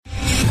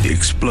The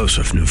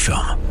explosive new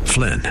film,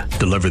 Flynn,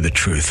 deliver the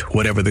truth,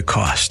 whatever the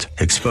cost,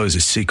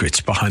 exposes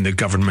secrets behind the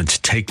government's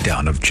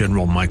takedown of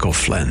General Michael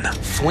Flynn.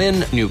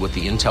 Flynn knew what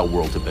the intel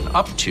world had been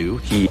up to.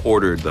 He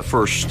ordered the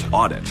first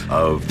audit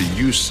of the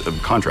use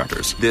of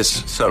contractors.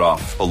 This set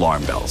off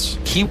alarm bells.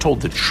 He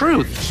told the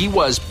truth. He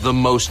was the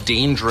most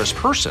dangerous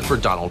person for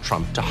Donald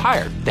Trump to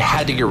hire. They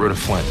had to get rid of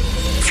Flynn.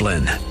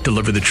 Flynn,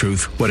 deliver the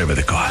truth, whatever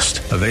the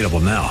cost. Available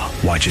now.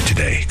 Watch it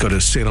today. Go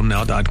to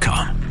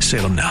salemnow.com.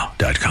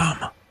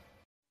 salemnow.com.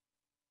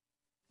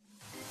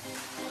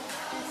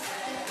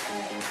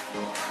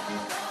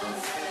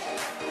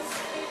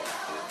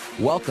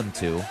 Welcome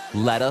to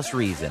Let Us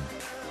Reason,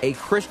 a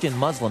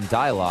Christian-Muslim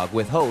dialogue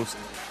with host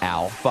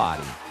Al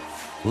Fadi.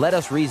 Let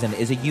Us Reason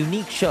is a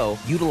unique show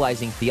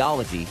utilizing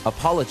theology,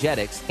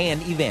 apologetics,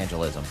 and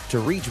evangelism to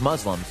reach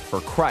Muslims for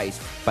Christ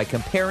by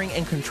comparing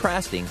and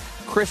contrasting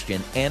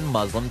Christian and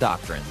Muslim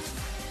doctrines.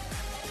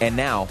 And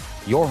now,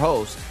 your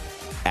host,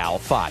 Al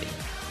Fadi.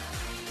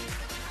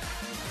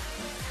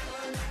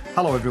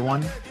 Hello,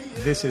 everyone.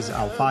 This is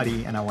Al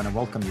Fadi, and I want to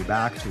welcome you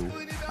back to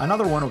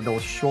another one of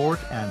those short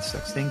and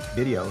succinct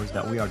videos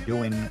that we are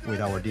doing with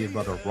our dear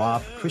brother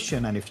Rob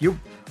Christian. And if you've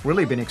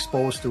really been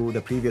exposed to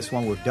the previous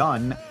one we've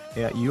done,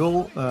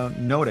 you'll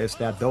notice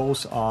that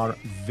those are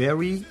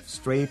very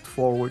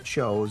straightforward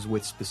shows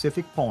with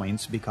specific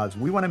points, because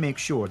we want to make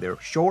sure they're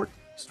short,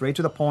 straight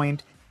to the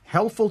point,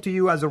 helpful to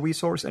you as a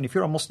resource. And if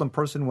you're a Muslim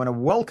person, we want to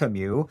welcome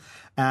you,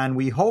 and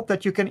we hope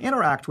that you can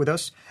interact with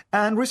us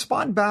and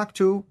respond back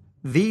to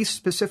the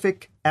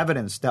specific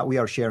evidence that we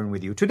are sharing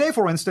with you. Today,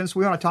 for instance,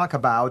 we want to talk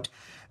about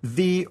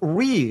the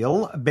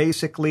real,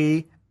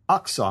 basically,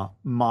 Aqsa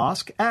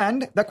Mosque.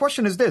 And the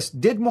question is this: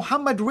 did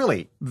Muhammad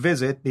really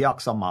visit the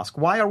Aqsa Mosque?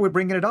 Why are we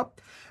bringing it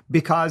up?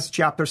 Because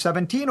chapter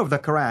 17 of the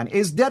Quran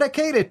is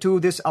dedicated to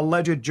this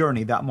alleged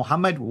journey that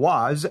Muhammad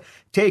was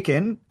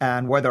taken,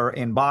 and whether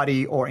in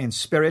body or in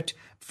spirit,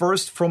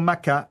 first from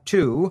Mecca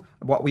to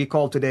what we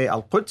call today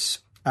Al-Quds,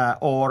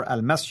 or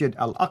Al-Masjid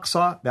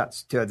Al-Aqsa,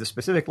 that's to the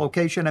specific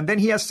location, and then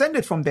he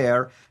ascended from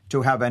there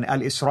to heaven,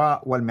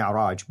 Al-Isra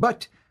wal-Mi'raj.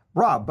 But,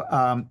 Rob,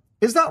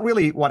 is that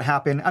really what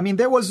happened? I mean,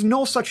 there was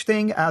no such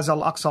thing as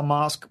Al-Aqsa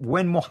Mosque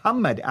when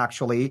Muhammad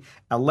actually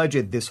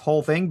alleged this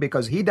whole thing,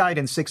 because he died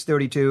in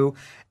 632.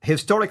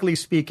 Historically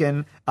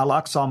speaking,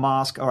 Al-Aqsa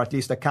Mosque, or at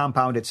least the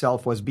compound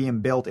itself, was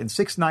being built in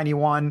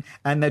 691,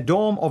 and the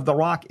Dome of the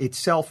Rock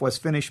itself was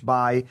finished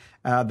by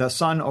the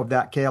son of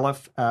that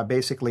caliph,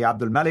 basically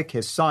Abdul Malik.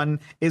 His son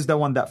is the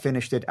one that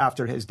finished it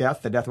after his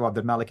death, the death of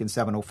Abdul Malik in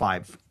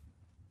 705.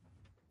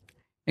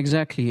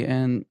 Exactly,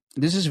 and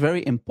this is a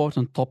very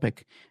important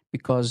topic,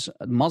 because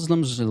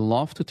Muslims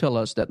love to tell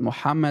us that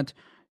Muhammad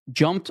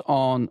jumped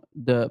on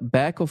the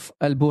back of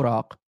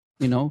Al-Buraq,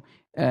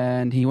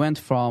 and he went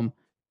from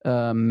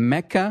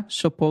Mecca,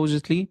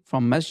 supposedly,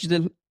 from Masjid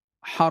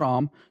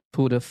al-Haram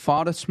to the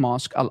farthest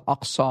mosque,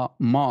 Al-Aqsa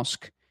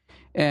Mosque.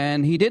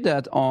 And he did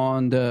that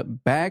on the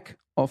back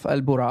of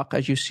Al-Buraq,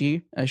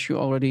 as you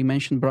already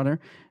mentioned, brother,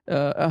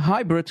 a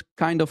hybrid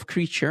kind of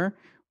creature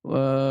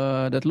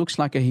that looks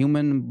like a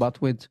human, but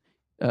with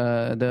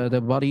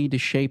the body, the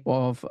shape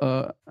of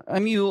a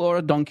mule or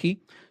a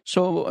donkey.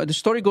 So the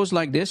story goes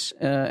like this,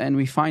 and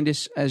we find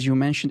this, as you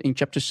mentioned, in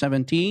chapter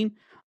 17,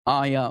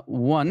 ayah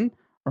 1,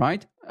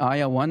 right?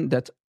 Ayah 1,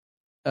 that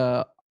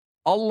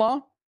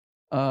Allah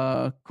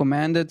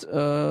commanded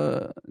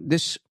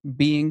this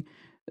being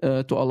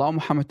to allow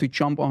Muhammad to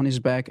jump on his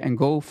back and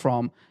go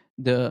from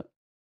the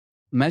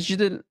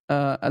Masjid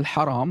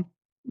al-Haram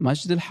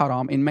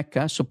in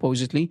Mecca,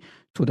 supposedly,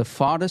 to the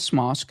farthest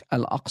mosque,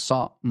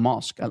 Al-Aqsa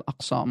Mosque,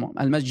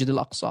 Al-Masjid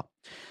Al-Aqsa.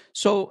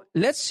 So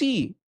let's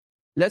see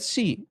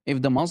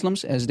if the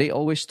Muslims, as they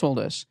always told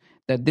us,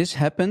 that this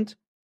happened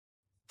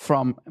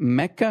from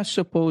Mecca,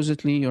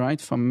 supposedly, right,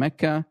 from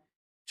Mecca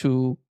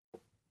to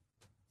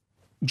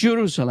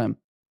Jerusalem.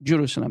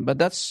 But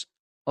that's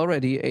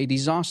already a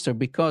disaster,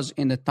 because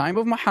in the time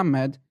of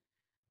Muhammad,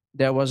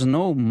 there was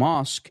no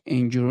mosque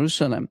in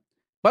Jerusalem.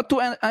 But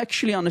to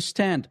actually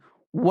understand,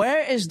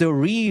 where is the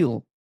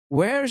real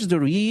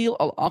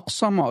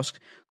Al-Aqsa Mosque?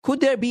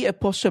 Could there be a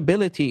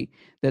possibility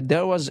that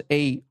there was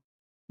a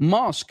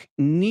mosque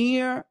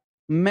near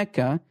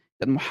Mecca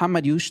that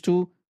Muhammad used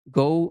to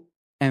go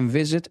and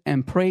visit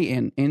and pray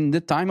in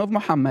the time of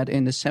Muhammad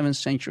in the 7th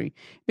century?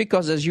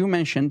 Because, as you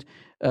mentioned,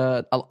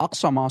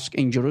 Al-Aqsa Mosque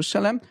in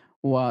Jerusalem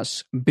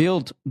was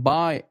built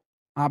by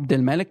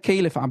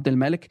Caliph Abdul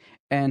Malik,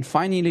 and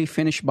finally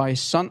finished by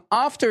his son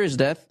after his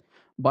death,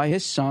 by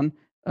his son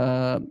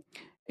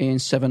in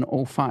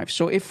 705.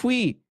 So if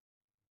we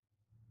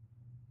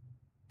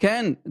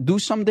can do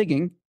some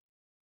digging,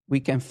 we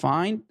can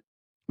find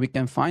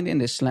in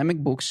the Islamic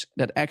books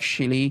that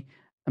actually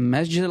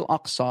Masjid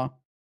al-Aqsa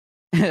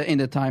in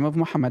the time of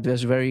Muhammad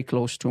was very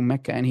close to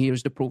Mecca, and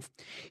here's the proof.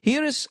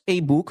 Here is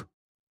a book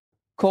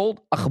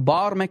called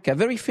Akhbar Mecca,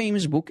 very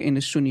famous book in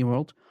the Sunni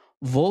world,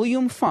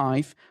 volume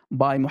 5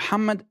 by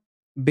Muhammad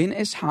bin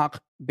Ishaq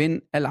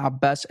bin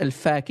al-Abbas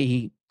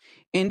al-Fakihi.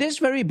 In this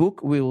very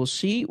book, we will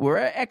see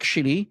where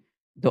actually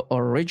the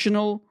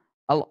original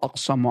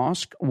Al-Aqsa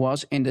Mosque was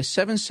in the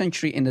 7th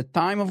century in the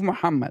time of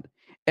Muhammad.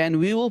 And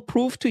we will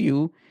prove to you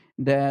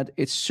that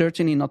it's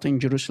certainly not in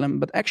Jerusalem,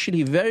 but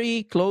actually very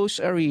close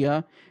area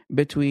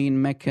between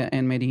Mecca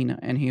and Medina.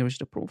 And here is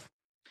the proof.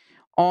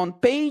 On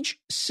page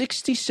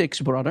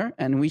 66, brother,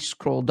 and we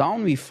scroll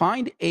down, we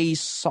find a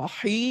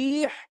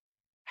Sahih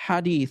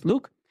hadith.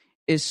 Look,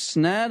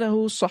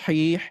 Isnaduhu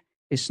Sahih,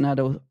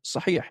 Isnaduhu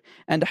Sahih.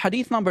 And the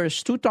hadith number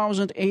is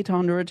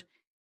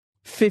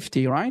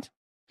 2,850, right?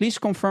 Please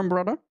confirm,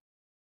 brother.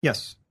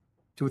 Yes,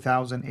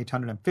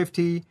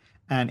 2,850.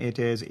 And it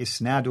is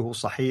Isnaduhu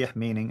Sahih,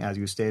 meaning, as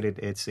you stated,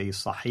 it's a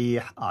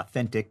Sahih,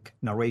 authentic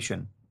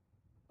narration.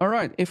 All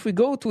right. If we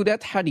go to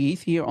that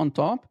hadith here on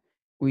top,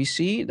 we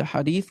see the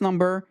hadith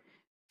number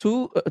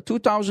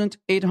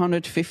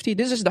 2,850.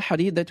 This is the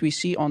hadith that we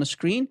see on the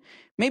screen.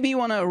 Maybe you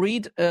want to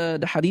read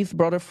the hadith,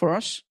 brother, for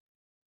us?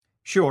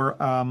 Sure.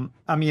 I'm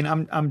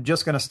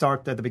just going to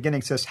start at the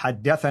beginning. It says,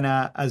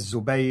 Haddathana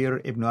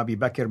al-Zubayr ibn Abi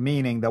Bakr,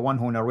 meaning the one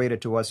who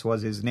narrated to us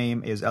was his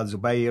name is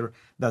al-Zubayr,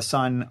 the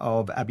son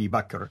of Abi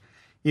Bakr.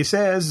 He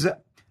says,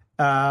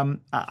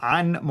 An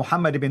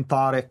Muhammad ibn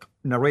Tariq,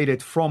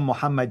 narrated from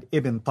Muhammad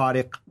ibn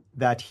Tariq,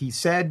 that he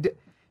said,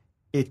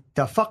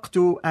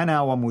 اتفقت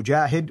أنا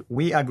ومجاهد,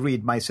 we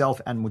agreed, myself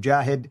and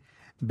Mujahid,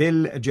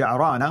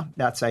 بالجعرانة,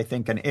 that's I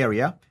think an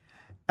area.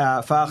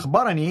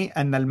 فأخبرني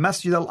أن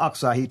المسجد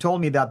الأقصى, he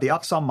told me that the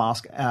Aqsa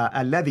Mosque,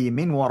 الذي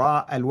من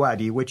وراء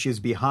الوادي, which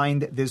is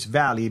behind this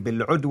valley,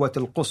 بالعدوة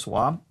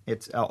القصوى,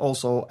 it's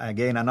also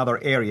again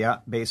another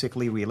area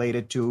basically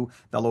related to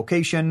the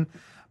location.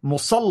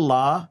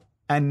 مصلى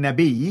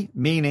النبي,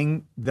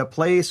 meaning the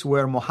place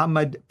where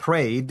Muhammad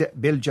prayed,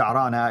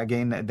 بالجعرانة,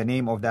 again the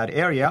name of that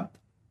area.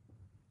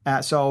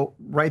 So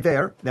right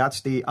there,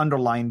 that's the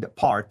underlined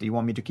part. Do you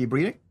want me to keep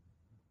reading?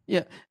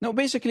 Yeah. No,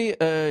 basically,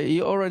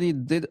 you already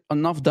did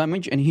enough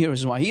damage, and here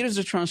is why. Here is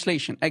the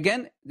translation.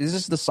 Again, this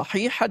is the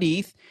Sahih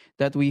Hadith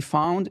that we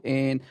found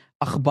in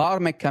Akhbar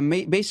Mecca,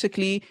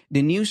 basically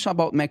the news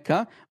about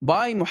Mecca,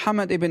 by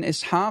Muhammad ibn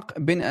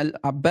Ishaq bin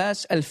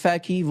al-Abbas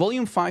al-Faki,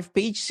 volume 5,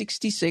 page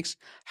 66,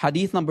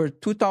 Hadith number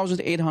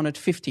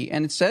 2,850.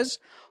 And it says,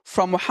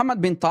 from Muhammad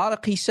bin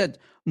Tariq, he said,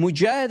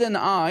 Mujahid and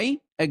I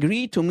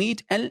agreed to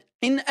meet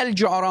in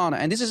Al-Ju'rana.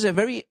 And this is a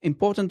very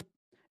important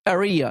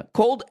area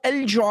called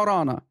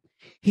Al-Ju'rana.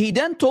 He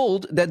then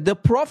told that the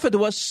Prophet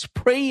was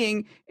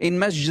praying in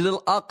Masjid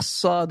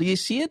al-Aqsa. Do you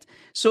see it?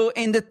 So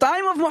in the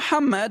time of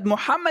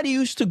Muhammad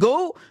used to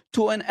go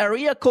to an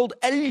area called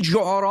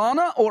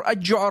Al-Ju'rana or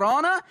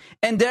Al-Ju'rana,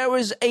 and there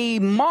was a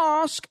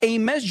mosque, a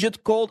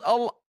masjid called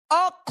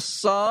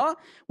Al-Aqsa,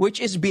 which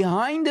is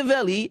behind the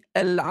valley,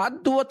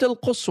 Al-Adwat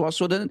al-Quswa.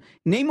 So the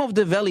name of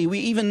the valley, we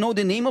even know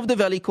the name of the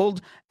valley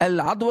called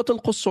Al-Adwat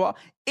al-Quswa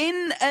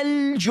in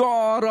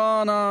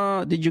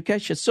Al-Ju'rana. Did you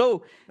catch it?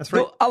 So that's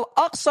right. The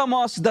Al-Aqsa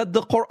Mosque that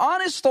the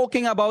Quran is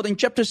talking about in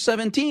chapter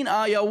 17,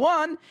 ayah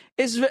 1,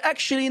 is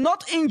actually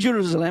not in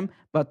Jerusalem,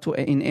 but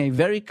in a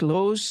very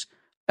close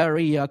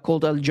area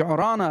called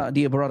Al-Ju'rana,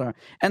 dear brother.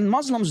 And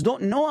Muslims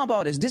don't know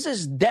about this. This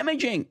is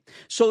damaging.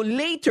 So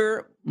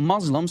later,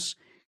 Muslims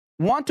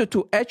wanted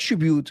to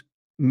attribute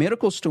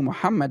miracles to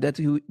Muhammad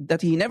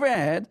that he never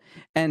had,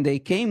 and they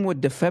came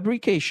with the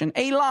fabrication,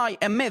 a lie,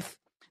 a myth,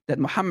 that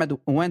Muhammad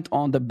went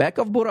on the back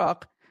of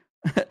Buraq,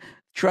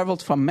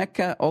 traveled from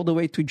Mecca all the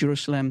way to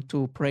Jerusalem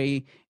to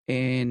pray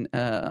in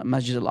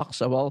Masjid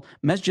al-Aqsa. Well,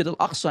 Masjid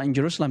al-Aqsa in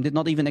Jerusalem did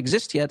not even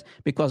exist yet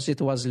because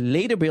it was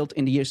later built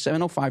in the year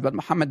 705, but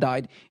Muhammad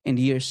died in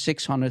the year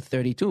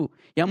 632.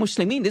 Ya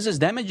Muslimin, this is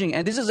damaging,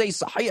 and this is a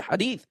Sahih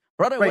Hadith.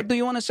 Brother, right. What do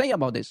you want to say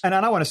about this? And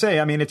I want to say,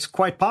 it's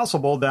quite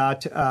possible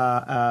that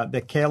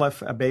the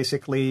Caliph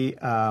basically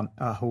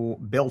who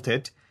built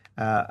it,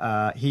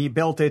 he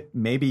built it,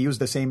 maybe used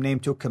the same name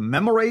to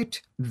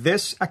commemorate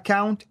this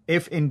account,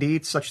 if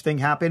indeed such thing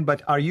happened.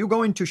 But are you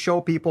going to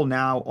show people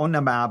now on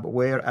the map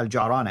where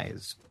Al-Ju'rana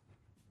is?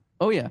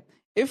 Oh, yeah.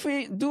 If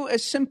we do a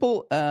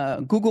simple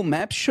Google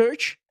Map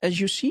search, as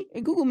you see,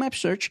 a Google Map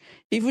search,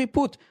 if we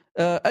put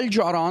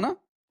Al-Ju'rana,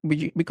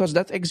 because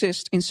that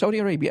exists in Saudi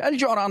Arabia,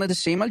 Al-Ju'rana, the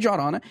same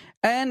Al-Ju'rana,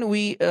 and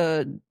we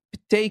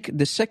take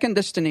the second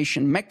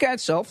destination, Mecca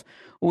itself,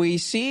 we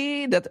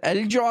see that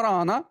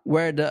Al-Ju'rana,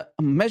 where the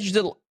Masjid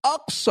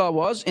al-Aqsa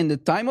was in the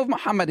time of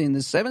Muhammad in the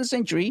 7th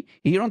century,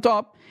 here on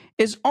top,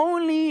 is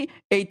only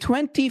a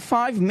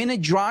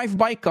 25-minute drive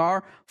by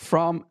car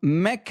from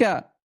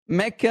Mecca.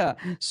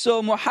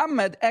 So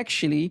Muhammad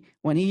actually,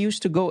 when he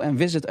used to go and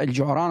visit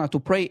Al-Ju'rana to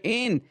pray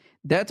in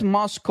that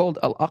mosque called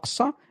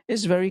Al-Aqsa,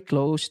 is very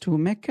close to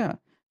Mecca.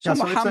 So,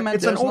 so Muhammad,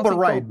 it's an Uber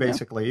ride,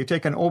 basically. You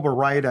take an Uber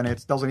ride, and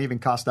it doesn't even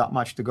cost that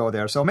much to go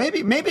there. So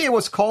maybe it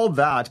was called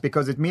that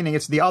because meaning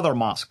it's the other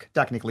mosque,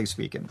 technically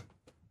speaking.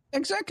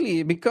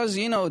 Exactly, because,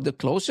 the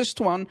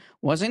closest one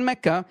was in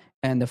Mecca,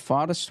 and the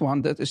farthest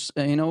one that is,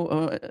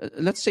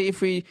 let's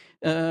say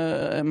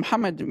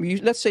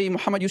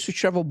Muhammad used to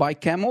travel by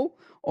camel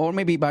or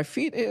maybe by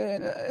feet.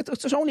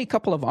 It's only a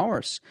couple of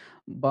hours.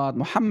 But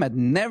Muhammad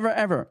never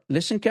ever,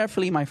 listen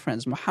carefully, my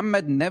friends,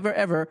 Muhammad never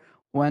ever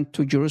went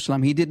to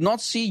Jerusalem. He did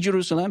not see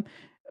Jerusalem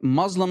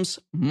Muslims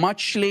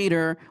much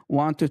later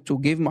wanted to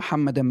give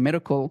Muhammad a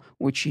miracle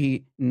which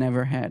he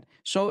never had.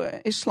 So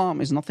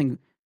Islam is nothing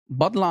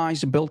but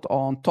lies built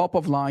on top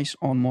of lies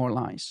on more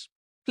lies.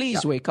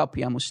 Please wake up,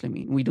 ya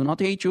Muslimin. We do not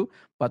hate you,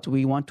 but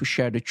we want to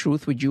share the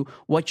truth with you.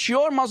 What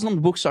your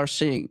Muslim books are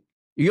saying.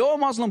 Your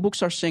Muslim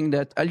books are saying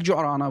that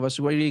Al-Ju'rana was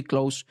really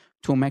close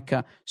to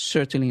Mecca,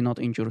 certainly not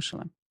in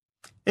Jerusalem.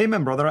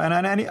 Amen, brother.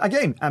 And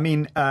again, I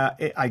mean,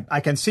 I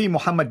can see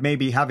Muhammad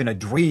maybe having a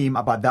dream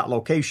about that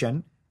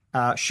location.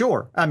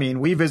 Sure. I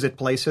mean, we visit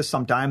places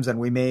sometimes and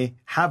we may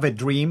have a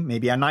dream,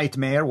 maybe a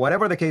nightmare,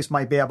 whatever the case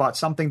might be about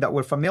something that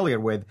we're familiar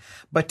with.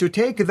 But to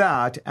take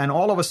that and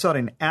all of a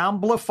sudden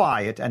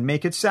amplify it and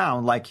make it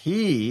sound like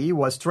he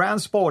was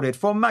transported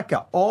from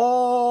Mecca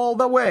all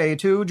the way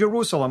to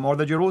Jerusalem or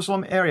the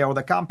Jerusalem area or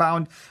the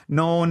compound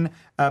known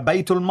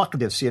Baytul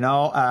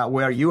Maqdis,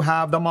 where you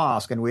have the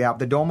mosque and we have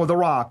the Dome of the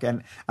Rock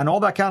and all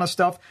that kind of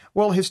stuff.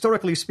 Well,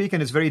 historically speaking,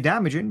 it's very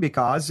damaging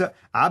because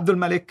Abdul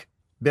Malik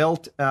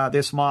built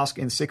this mosque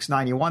in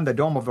 691. The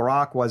Dome of the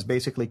Rock was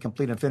basically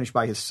complete and finished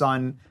by his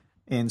son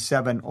in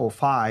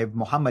 705.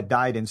 Muhammad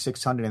died in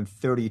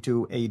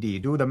 632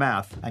 AD. Do the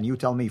math, and you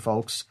tell me,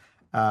 folks.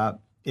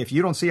 If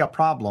you don't see a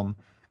problem,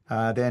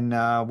 then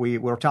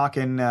we're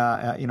talking,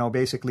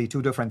 basically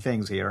two different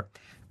things here.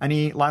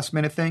 Any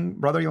last-minute thing,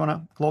 brother, you want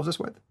to close this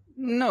with?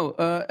 No.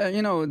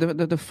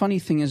 The funny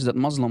thing is that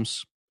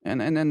Muslims,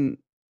 and then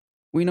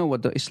we know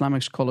what the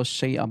Islamic scholars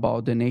say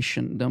about the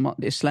nation, the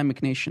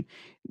Islamic nation.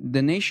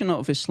 The nation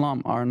of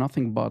Islam are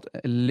nothing but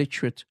a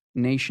illiterate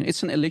nation.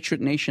 It's an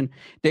illiterate nation.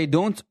 They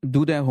don't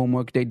do their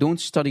homework. They don't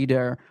study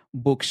their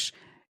books.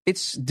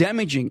 It's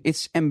damaging.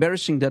 It's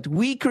embarrassing that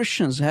we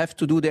Christians have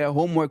to do their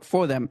homework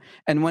for them.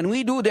 And when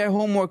we do their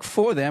homework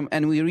for them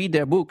and we read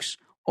their books,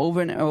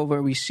 over and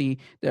over we see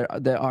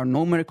there are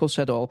no miracles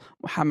at all.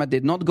 Muhammad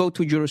did not go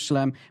to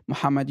Jerusalem.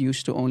 Muhammad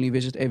used to only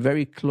visit a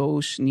very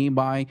close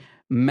nearby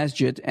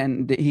masjid,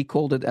 and he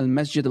called it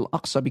Al-Masjid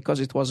Al-Aqsa because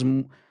it was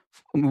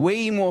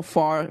way more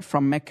far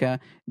from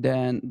Mecca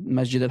than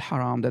Masjid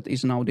Al-Haram that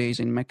is nowadays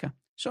in Mecca.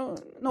 So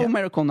no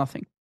miracle,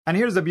 nothing. And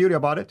here's the beauty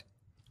about it.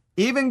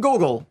 Even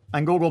Google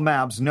and Google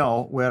Maps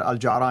know where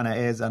Al-Ju'rana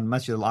is and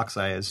Masjid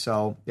Al-Aqsa is.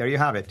 So there you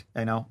have it.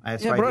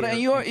 It's right brother, and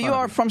you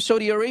are from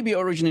Saudi Arabia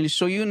originally,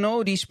 so you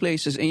know these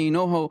places and you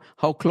know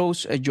how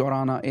close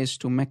Al-Ju'rana is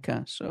to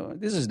Mecca. So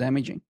this is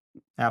damaging.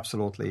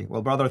 Absolutely.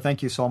 Well, brother,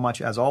 thank you so much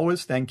as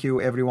always. Thank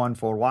you everyone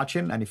for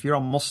watching. And if you're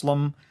a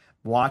Muslim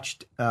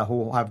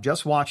who have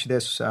just watched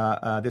this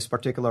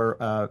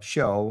particular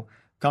show,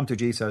 come to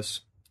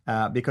Jesus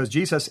because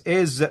Jesus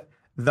is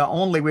the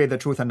only way, the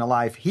truth, and the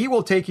life. He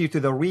will take you to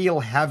the real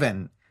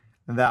heaven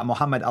that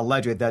Muhammad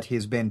alleged that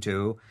he's been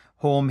to,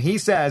 whom he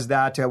says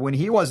that when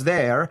he was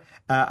there,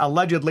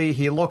 allegedly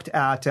he looked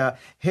at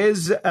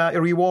his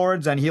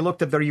rewards and he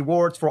looked at the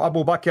rewards for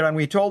Abu Bakr, and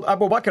we told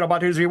Abu Bakr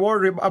about his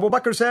reward. Abu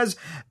Bakr says,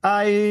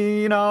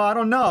 I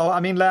don't know. I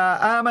mean, la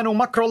amanu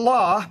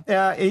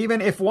makrullah,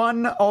 even if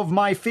one of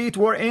my feet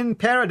were in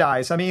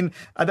paradise. I mean,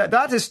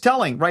 that is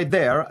telling right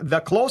there. The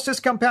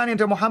closest companion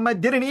to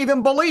Muhammad didn't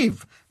even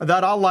believe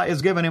that Allah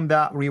is giving him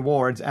that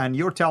rewards. And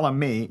you're telling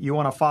me you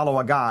want to follow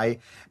a guy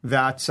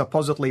that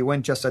supposedly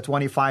went just a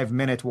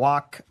 25-minute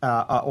walk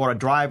or a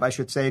drive, I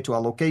should say, to a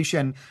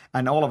location,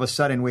 and all of a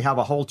sudden we have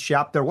a whole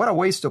chapter. What a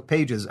waste of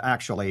pages,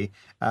 actually,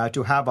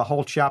 to have a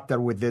whole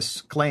chapter with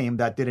this claim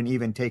that didn't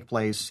even take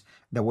place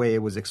the way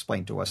it was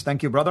explained to us.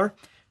 Thank you, brother.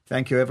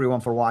 Thank you,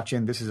 everyone, for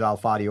watching. This is Al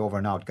Fadi over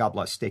and out. God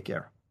bless. Take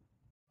care.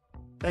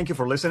 Thank you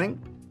for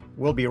listening.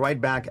 We'll be right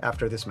back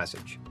after this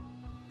message.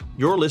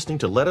 You're listening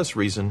to Let Us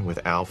Reason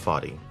with Al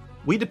Fadi.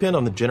 We depend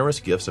on the generous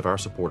gifts of our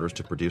supporters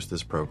to produce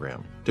this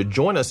program. To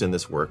join us in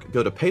this work,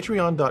 go to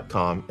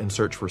patreon.com and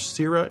search for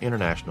CIRA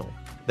International.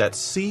 That's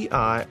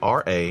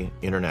CIRA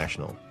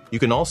International. You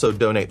can also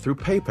donate through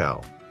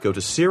PayPal. Go to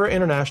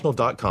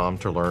CIRAInternational.com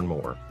to learn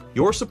more.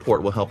 Your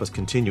support will help us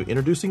continue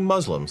introducing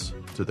Muslims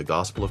to the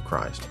gospel of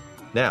Christ.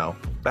 Now,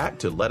 back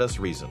to Let Us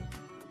Reason.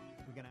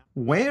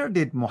 Where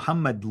did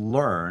Muhammad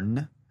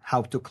learn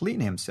how to clean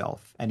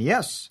himself? And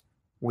yes,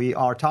 we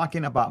are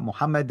talking about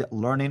Muhammad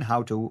learning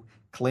how to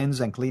cleanse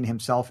and clean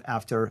himself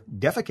after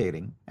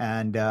defecating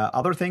and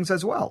other things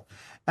as well.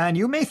 And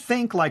you may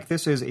think like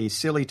this is a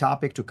silly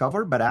topic to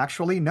cover, but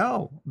actually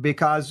no,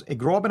 because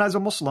growing up as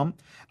a Muslim,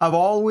 I've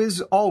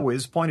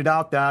always pointed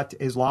out that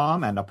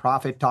Islam and the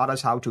Prophet taught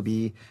us how to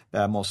be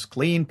the most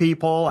clean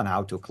people and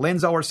how to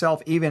cleanse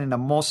ourselves even in the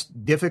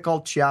most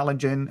difficult,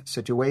 challenging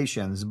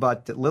situations.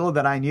 But little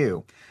that I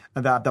knew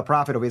that the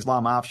Prophet of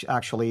Islam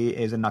actually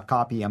is in a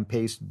copy and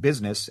paste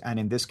business. And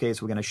in this case,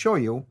 we're going to show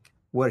you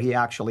where he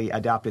actually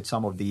adapted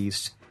some of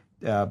these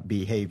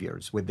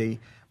behaviors. With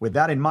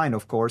that in mind,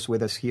 of course,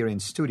 with us here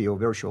in studio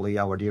virtually,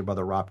 our dear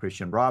brother Rob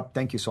Christian. Rob,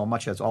 thank you so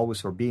much as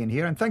always for being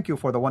here, and thank you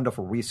for the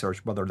wonderful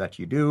research, brother, that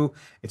you do.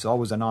 It's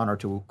always an honor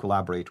to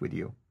collaborate with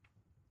you.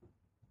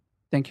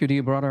 Thank you,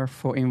 dear brother,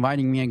 for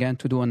inviting me again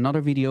to do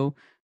another video.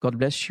 God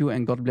bless you,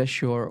 and God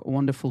bless your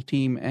wonderful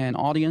team and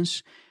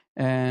audience.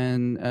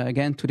 And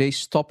again,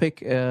 today's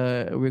topic,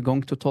 we're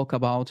going to talk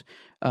about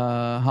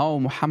how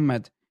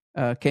Muhammad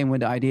came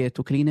with the idea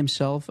to clean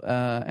himself.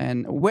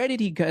 And where did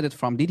he get it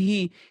from? Did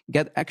he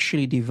get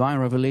actually divine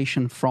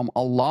revelation from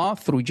Allah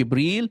through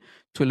Jibreel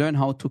to learn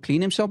how to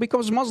clean himself?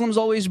 Because Muslims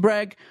always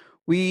brag,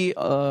 we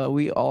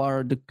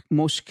are the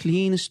most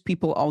cleanest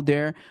people out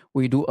there.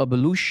 We do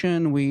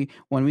ablution.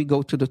 When we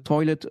go to the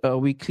toilet,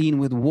 we clean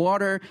with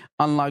water.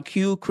 Unlike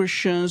you,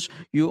 Christians,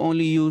 you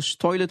only use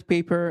toilet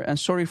paper. And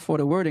sorry for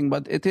the wording,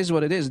 but it is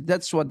what it is.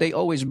 That's what they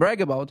always brag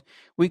about.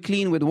 We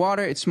clean with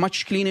water. It's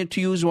much cleaner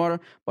to use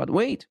water. But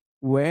wait,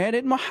 where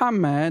did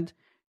Muhammad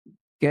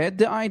get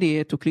the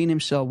idea to clean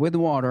himself with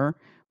water?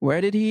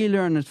 Where did he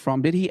learn it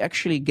from? Did he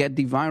actually get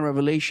divine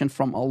revelation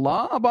from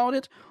Allah about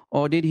it?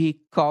 Or did he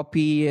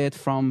copy it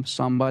from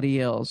somebody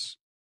else?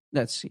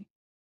 Let's see.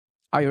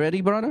 Are you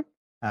ready, brother?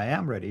 I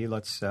am ready.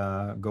 Let's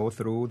go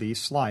through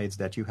these slides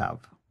that you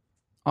have.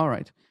 All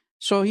right.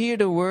 So here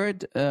the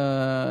word,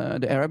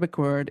 the Arabic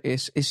word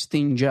is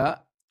istinja,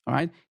 all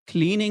right?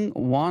 Cleaning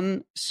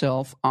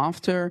oneself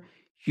after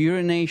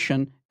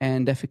urination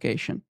and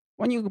defecation.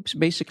 When you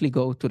basically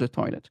go to the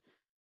toilet.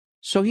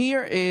 So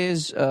here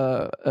is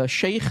a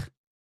sheikh,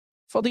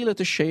 Fadilat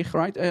al-Sheikh,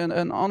 right?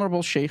 An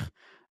honorable sheikh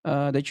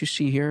that you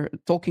see here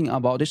talking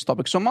about this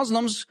topic. So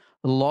Muslims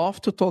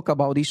love to talk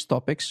about these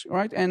topics,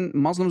 right? And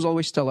Muslims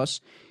always tell us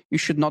you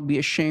should not be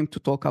ashamed to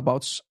talk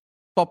about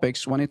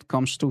topics when it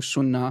comes to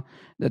Sunnah,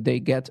 that they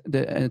get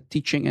the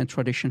teaching and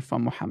tradition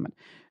from Muhammad.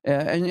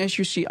 And as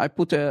you see, I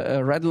put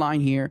a red line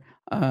here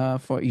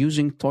for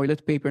using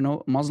toilet paper.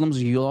 No,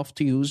 Muslims love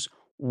to use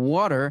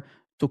water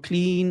to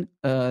clean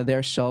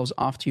themselves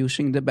after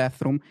using the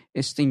bathroom,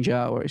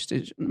 istinja or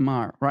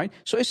istijmar, right?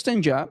 So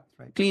istinja,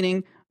 right.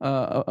 Cleaning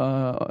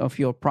of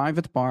your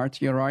private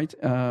part, you're right,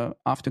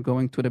 after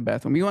going to the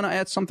bathroom. You want to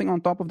add something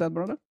on top of that,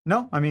 brother?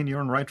 No, I mean, you're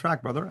on the right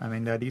track, brother. I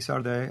mean, these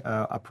are the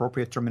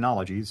appropriate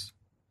terminologies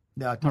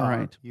that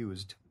are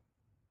used.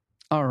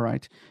 All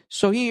right.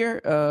 So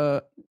here,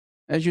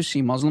 as you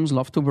see, Muslims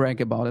love to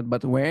brag about it,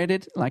 but where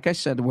did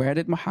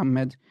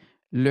Muhammad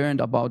learn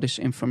about this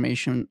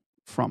information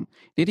from?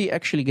 Did he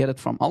actually get it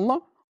from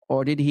Allah,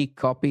 or did he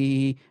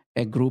copy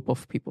a group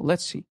of people?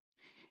 Let's see.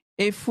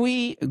 If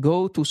we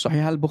go to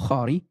Sahih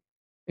al-Bukhari,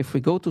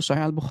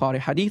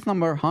 hadith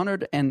number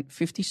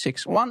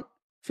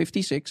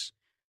 156,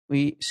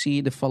 we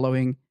see the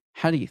following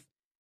hadith.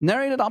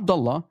 Narrated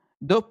Abdullah,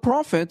 the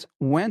Prophet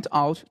went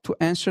out to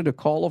answer the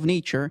call of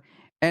nature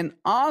and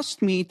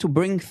asked me to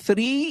bring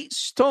 3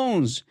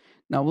 stones.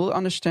 Now we'll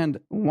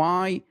understand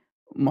why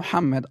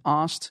Muhammad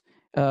asked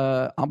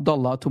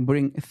Abdullah to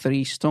bring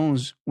 3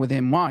 stones with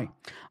him. Why?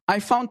 I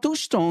found 2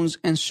 stones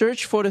and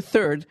searched for the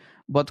third,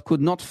 but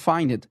could not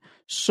find it.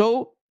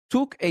 So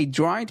took a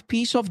dried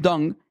piece of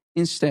dung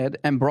instead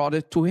and brought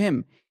it to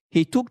him.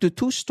 He took the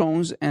 2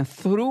 stones and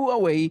threw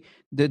away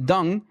the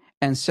dung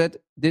and said,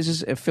 this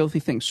is a filthy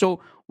thing. So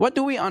what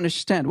do we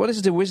understand? What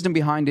is the wisdom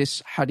behind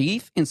this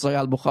hadith in Sahih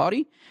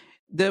al-Bukhari?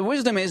 The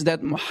wisdom is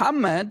that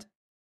Muhammad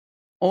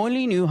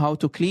only knew how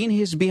to clean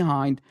his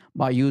behind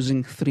by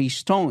using 3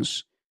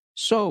 stones.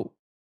 So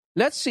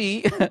let's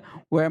see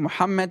where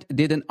Muhammad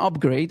did an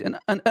upgrade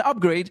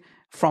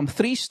from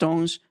 3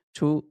 stones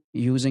to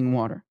using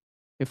water.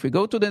 If we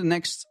go to the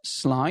next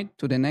slide,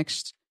 to the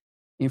next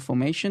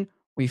information,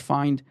 we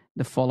find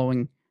the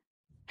following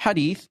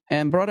hadith.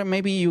 And brother,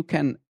 maybe you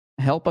can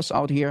help us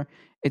out here.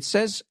 It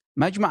says,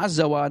 Majma'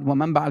 al-Zawad wa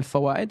Manba'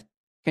 al-Fawaid.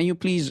 Can you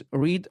please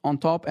read on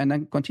top and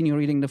then continue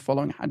reading the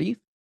following hadith?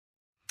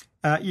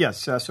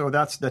 Yes, so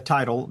that's the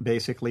title,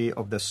 basically,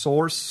 of the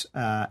source,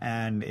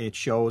 and it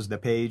shows the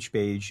page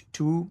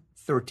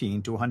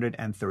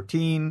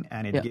 213,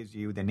 and it gives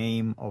you the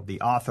name of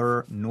the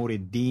author,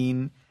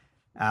 Nuruddin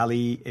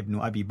Ali ibn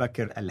Abi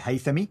Bakr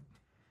al-Haythami,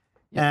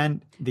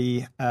 and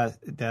the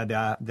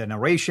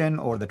narration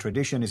or the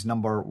tradition is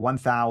number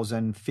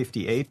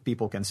 1058.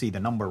 People can see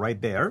the number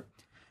right there.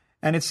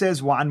 And it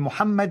says, وَعَنْ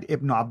Muhammad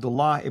ibn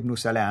Abdullah ibn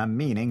Salam,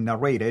 meaning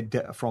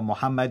narrated from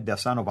Muhammad, the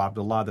son of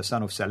Abdullah, the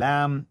son of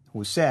Salam,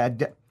 who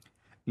said,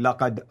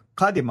 لَقَدْ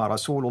قَدِمَ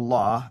رَسُولُ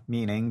اللَّهِ,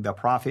 meaning the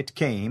Prophet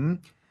came,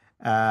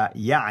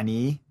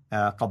 يعني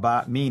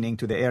قباء, meaning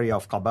to the area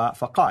of Qaba,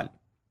 فقال,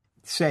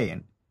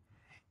 saying,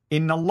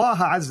 إِنَّ اللَّهَ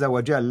عَزَّ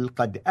وَجَلَّ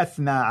قَدْ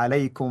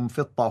أَثْنَى عَلَيْكُمْ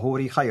فِي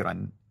الطَّهُورِ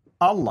خَيْرًا.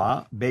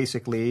 Allah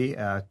basically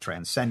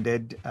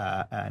transcended,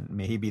 and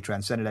may he be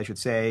transcended, I should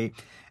say,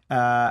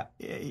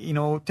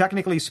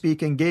 technically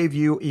speaking, gave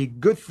you a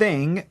good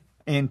thing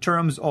in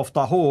terms of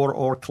tahur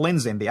or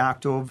cleansing, the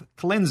act of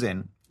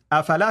cleansing.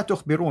 أَفَلَا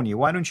تُخْبِرُونِي,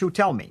 why don't you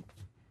tell me?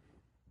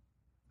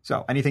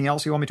 So, anything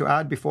else you want me to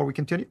add before we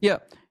continue? Yeah.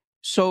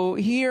 So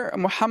here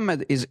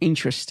Muhammad is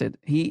interested.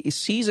 He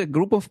sees a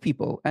group of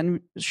people, and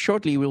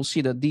shortly we'll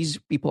see that these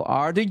people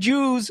are the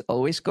Jews,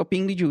 always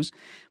copying the Jews.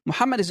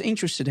 Muhammad is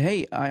interested.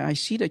 Hey, I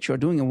see that you're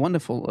doing a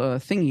wonderful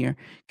thing here.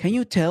 Can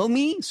you tell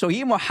me? So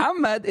here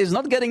Muhammad is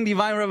not getting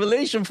divine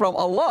revelation from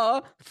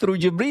Allah through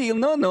Jibreel.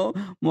 No.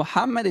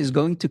 Muhammad is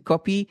going to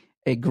copy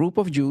a group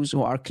of Jews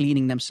who are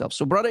cleaning themselves.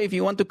 So brother, if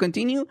you want to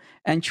continue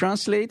and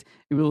translate,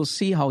 you will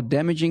see how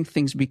damaging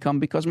things become,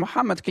 because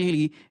Muhammad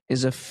clearly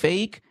is a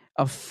fraud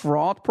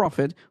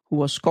prophet who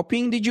was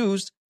copying the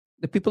Jews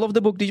the people of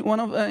the book,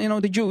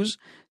 the Jews,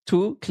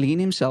 to clean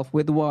himself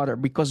with water.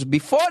 Because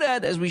before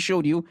that, as we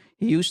showed you,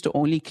 he used to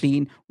only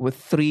clean with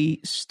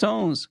 3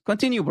 stones.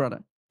 Continue,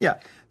 brother. Yeah.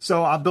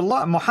 So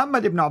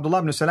Muhammad ibn Abdullah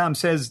ibn Salam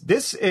says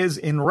this is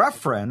in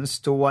reference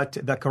to what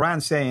the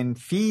Quran saying,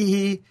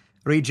 فيه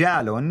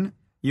رجال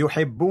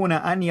يحبون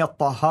أن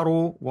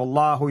يطهروا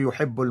والله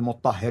يحب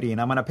المطهرين.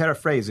 I'm going to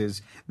paraphrase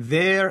this.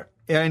 There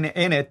in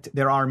it,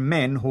 there are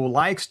men who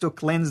likes to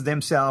cleanse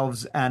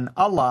themselves, and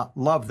Allah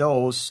love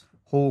those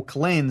who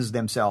cleanse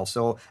themselves.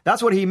 So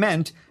that's what he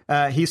meant.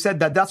 He said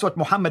that that's what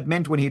Muhammad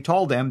meant when he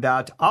told them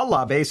that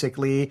Allah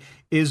basically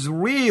is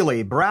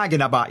really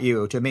bragging about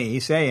you to me,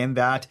 saying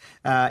that,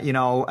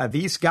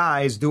 these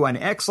guys do an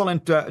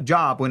excellent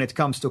job when it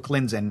comes to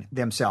cleansing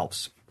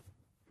themselves.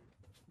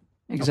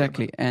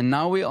 Exactly. Okay. And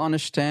now we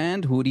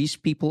understand who these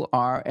people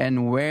are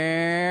and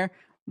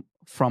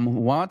from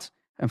what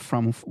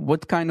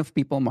kind of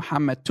people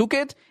Muhammad took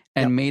it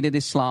and made it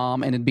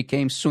Islam, and it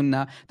became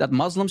Sunnah, that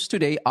Muslims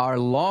today are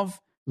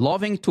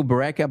loving to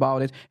brag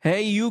about it.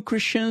 Hey, you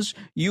Christians,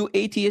 you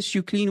atheists,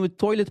 you clean with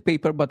toilet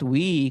paper, but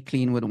we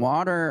clean with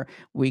water.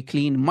 We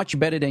clean much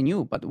better than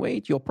you. But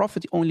wait, your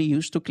prophet only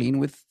used to clean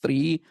with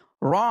 3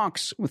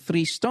 rocks, with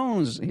 3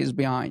 stones he's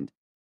behind.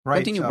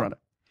 Right. Continue, brother.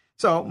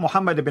 So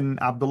Muhammad ibn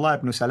Abdullah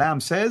ibn Salam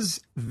says,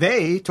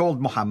 they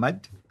told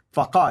Muhammad,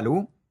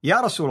 فَقَالُوا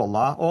Ya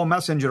Rasulullah, O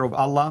Messenger of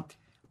Allah,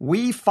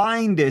 we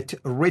find it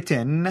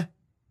written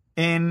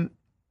in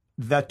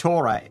the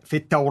Torah,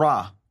 في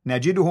التوراة.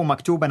 نجده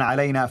مكتوبا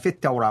علينا في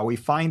التوراة. We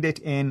find it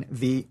in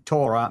the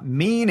Torah,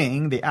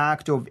 meaning the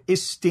act of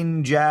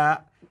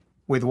istinja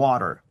with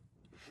water.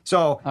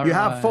 So you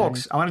have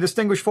folks, I want to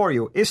distinguish for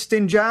you.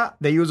 Istinja,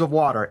 the use of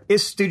water.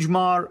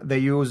 Istijmar, the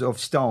use of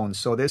stones.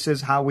 So this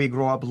is how we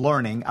grow up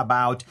learning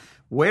about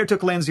where to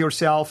cleanse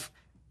yourself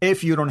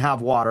if you don't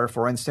have water.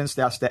 For instance,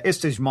 that's the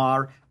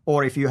istijmar,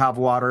 or if you have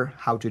water,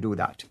 how to do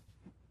that.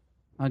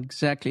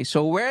 Exactly.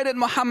 So where did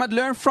Muhammad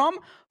learn from?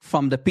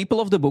 From the people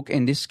of the book,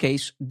 in this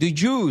case, the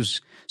Jews.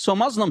 So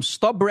Muslims,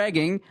 stop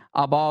bragging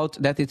about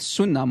that it's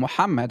Sunnah.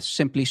 Muhammad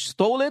simply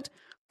stole it,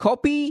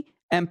 copy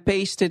and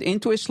pasted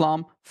into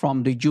Islam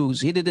from the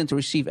Jews. He didn't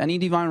receive any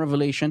divine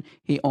revelation.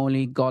 He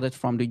only got it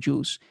from the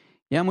Jews.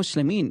 Ya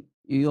Muslimin,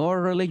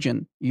 your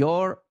religion,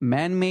 your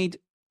man-made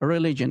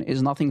religion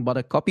is nothing but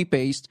a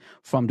copy-paste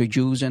from the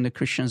Jews and the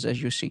Christians,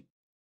 as you see.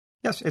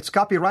 Yes, it's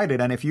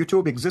copyrighted. And if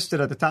YouTube existed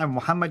at the time of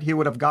Muhammad, he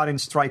would have gotten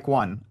strike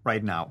 1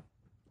 right now.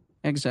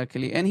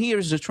 Exactly. And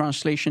here's the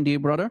translation, dear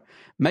brother.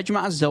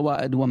 Majma'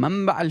 al-Zawaid wa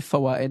Manba'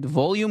 al-Fawaid,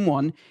 Volume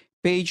 1,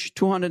 page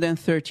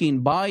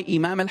 213, by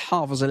Imam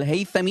al-Hafiz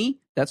al-Haythami.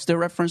 That's the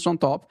reference on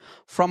top.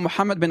 From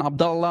Muhammad bin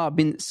Abdullah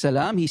bin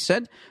Salam, he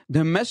said,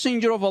 the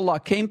messenger of Allah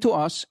came to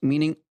us,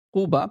 meaning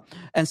Quba,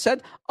 and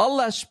said,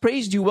 Allah has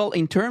praised you well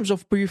in terms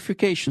of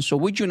purification. So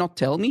would you not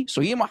tell me?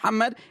 So here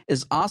Muhammad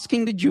is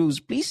asking the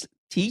Jews, please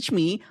teach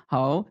me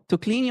how to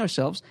clean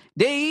yourselves.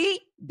 The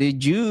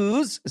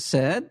Jews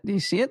said, do you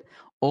see it?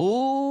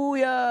 Oh,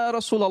 Ya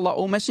Rasulullah,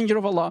 O Messenger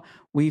of Allah,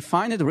 we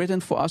find it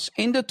written for us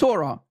in the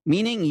Torah,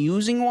 meaning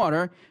using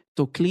water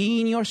to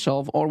clean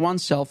yourself or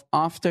oneself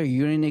after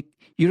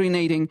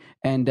urinating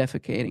and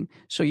defecating.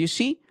 So you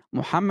see,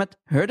 Muhammad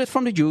heard it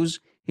from the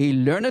Jews, he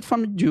learned it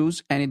from the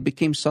Jews, and it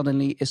became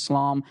suddenly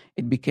Islam.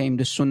 It became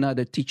the Sunnah,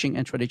 the teaching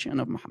and tradition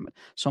of Muhammad.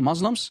 So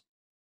Muslims,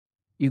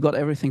 you got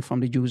everything from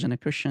the Jews and the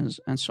Christians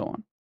and so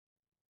on.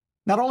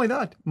 Not only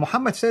that,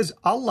 Muhammad says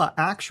Allah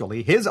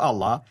actually, his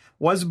Allah,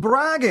 was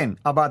bragging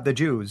about the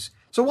Jews.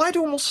 So why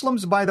do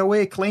Muslims, by the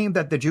way, claim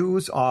that the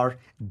Jews are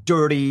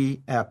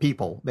dirty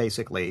people,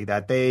 basically,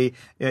 that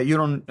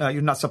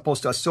you're not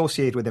supposed to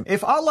associate with them,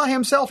 if Allah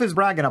himself is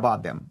bragging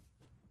about them?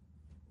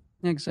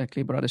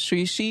 Exactly, brother. So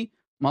you see,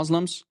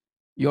 Muslims,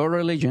 your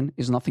religion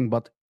is nothing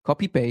but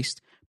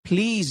copy-paste.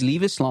 Please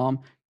leave Islam.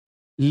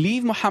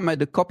 Leave Muhammad,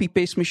 the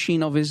copy-paste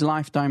machine of his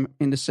lifetime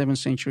in the 7th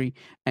century,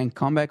 and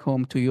come back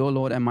home to your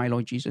Lord and my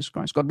Lord Jesus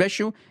Christ. God bless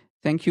you.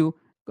 Thank you.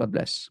 God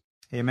bless.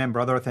 Amen,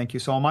 brother. Thank you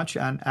so much.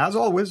 And as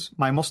always,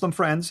 my Muslim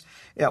friends,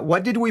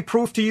 what did we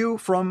prove to you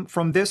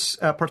from this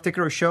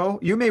particular show?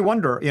 You may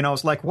wonder,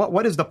 it's like,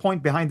 what is the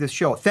point behind this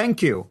show?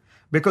 Thank you.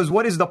 Because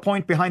what is the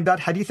point behind that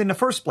hadith in the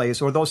first place,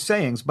 or those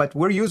sayings? But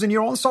we're using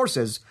your own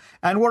sources.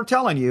 And we're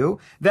telling you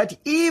that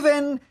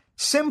even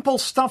simple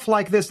stuff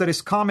like this that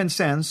is common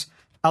sense,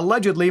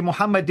 allegedly,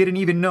 Muhammad didn't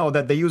even know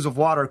that the use of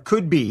water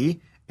could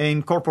be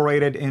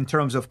incorporated in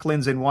terms of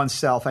cleansing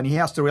oneself. And he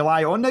has to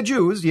rely on the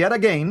Jews, yet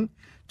again,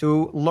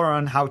 to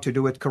learn how to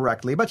do it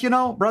correctly. But,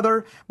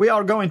 brother, we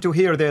are going to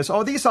hear this.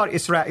 Oh, these are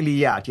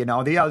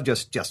Israeliyat, they are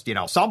just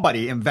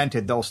somebody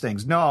invented those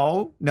things.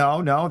 No.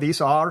 These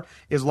are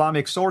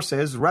Islamic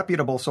sources,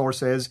 reputable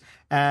sources.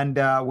 And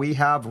we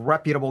have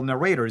reputable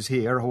narrators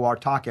here who are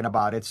talking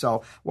about it.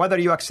 So whether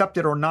you accept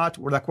it or not,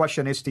 the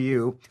question is to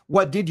you,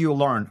 what did you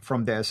learn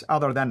from this,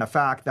 other than the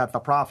fact that the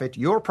prophet,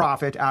 your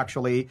prophet,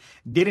 actually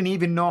didn't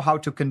even know how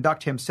to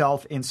conduct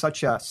himself in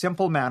such a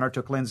simple manner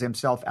to cleanse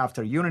himself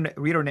after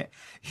urinating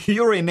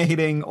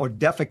or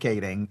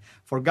defecating?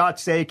 For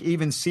God's sake,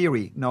 even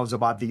Siri knows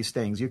about these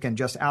things. You can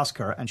just ask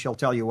her and she'll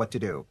tell you what to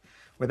do.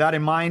 With that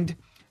in mind,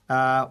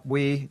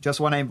 we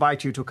just want to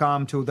invite you to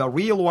come to the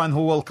real one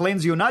who will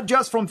cleanse you, not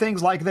just from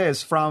things like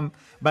this,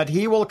 but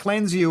he will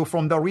cleanse you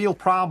from the real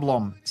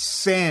problem,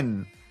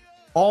 sin.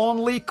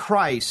 Only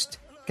Christ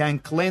can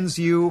cleanse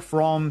you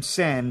from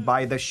sin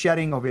by the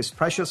shedding of his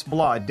precious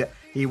blood.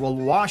 He will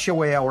wash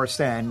away our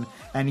sin,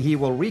 and he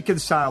will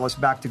reconcile us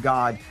back to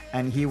God,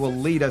 and he will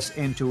lead us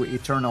into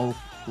eternal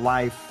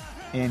life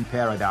in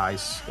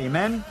paradise.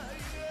 Amen?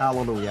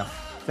 Hallelujah.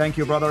 Thank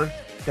you, brother.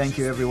 Thank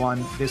you,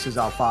 everyone. This is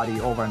Al Fadi,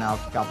 over and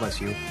out. God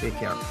bless you. Take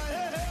care.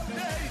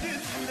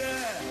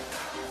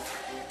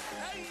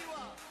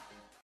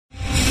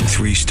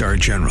 Three-star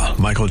General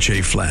Michael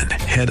J. Flynn,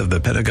 head of the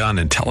Pentagon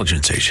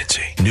Intelligence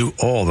Agency, knew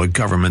all the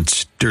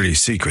government's dirty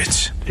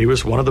secrets. He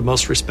was one of the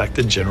most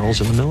respected generals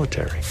in the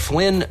military.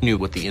 Flynn knew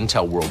what the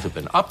intel world had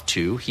been up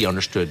to. He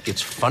understood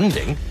its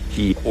funding.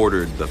 He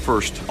ordered the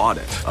first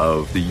audit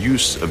of the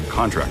use of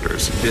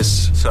contractors.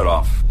 This set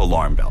off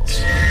alarm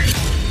bells.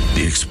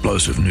 The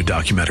explosive new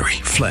documentary,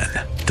 Flynn,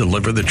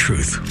 Deliver the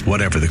Truth,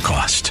 Whatever the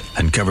Cost,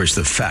 uncovers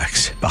the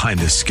facts behind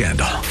this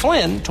scandal.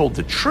 Flynn told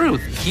the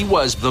truth. He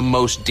was the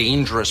most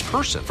dangerous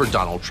person for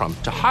Donald Trump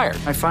to hire.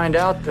 I find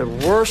out the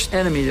worst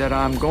enemy that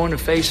I'm going to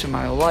face in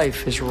my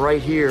life is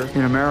right here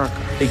in America.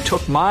 They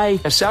took my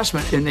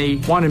assessment and they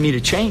wanted me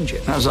to change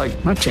it. And I was like,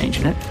 I'm not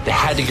changing it. They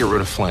had to get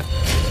rid of Flynn.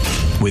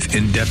 With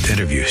in-depth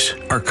interviews,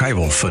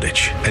 archival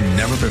footage, and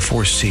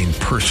never-before-seen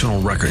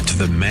personal records of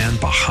the man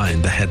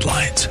behind the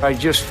headlines. I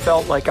just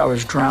felt like I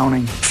was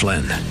drowning.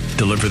 Flynn,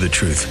 Deliver the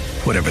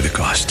Truth, Whatever the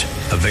Cost.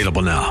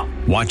 Available now.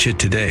 Watch it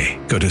today.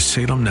 Go to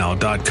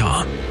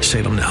salemnow.com.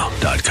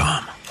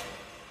 salemnow.com.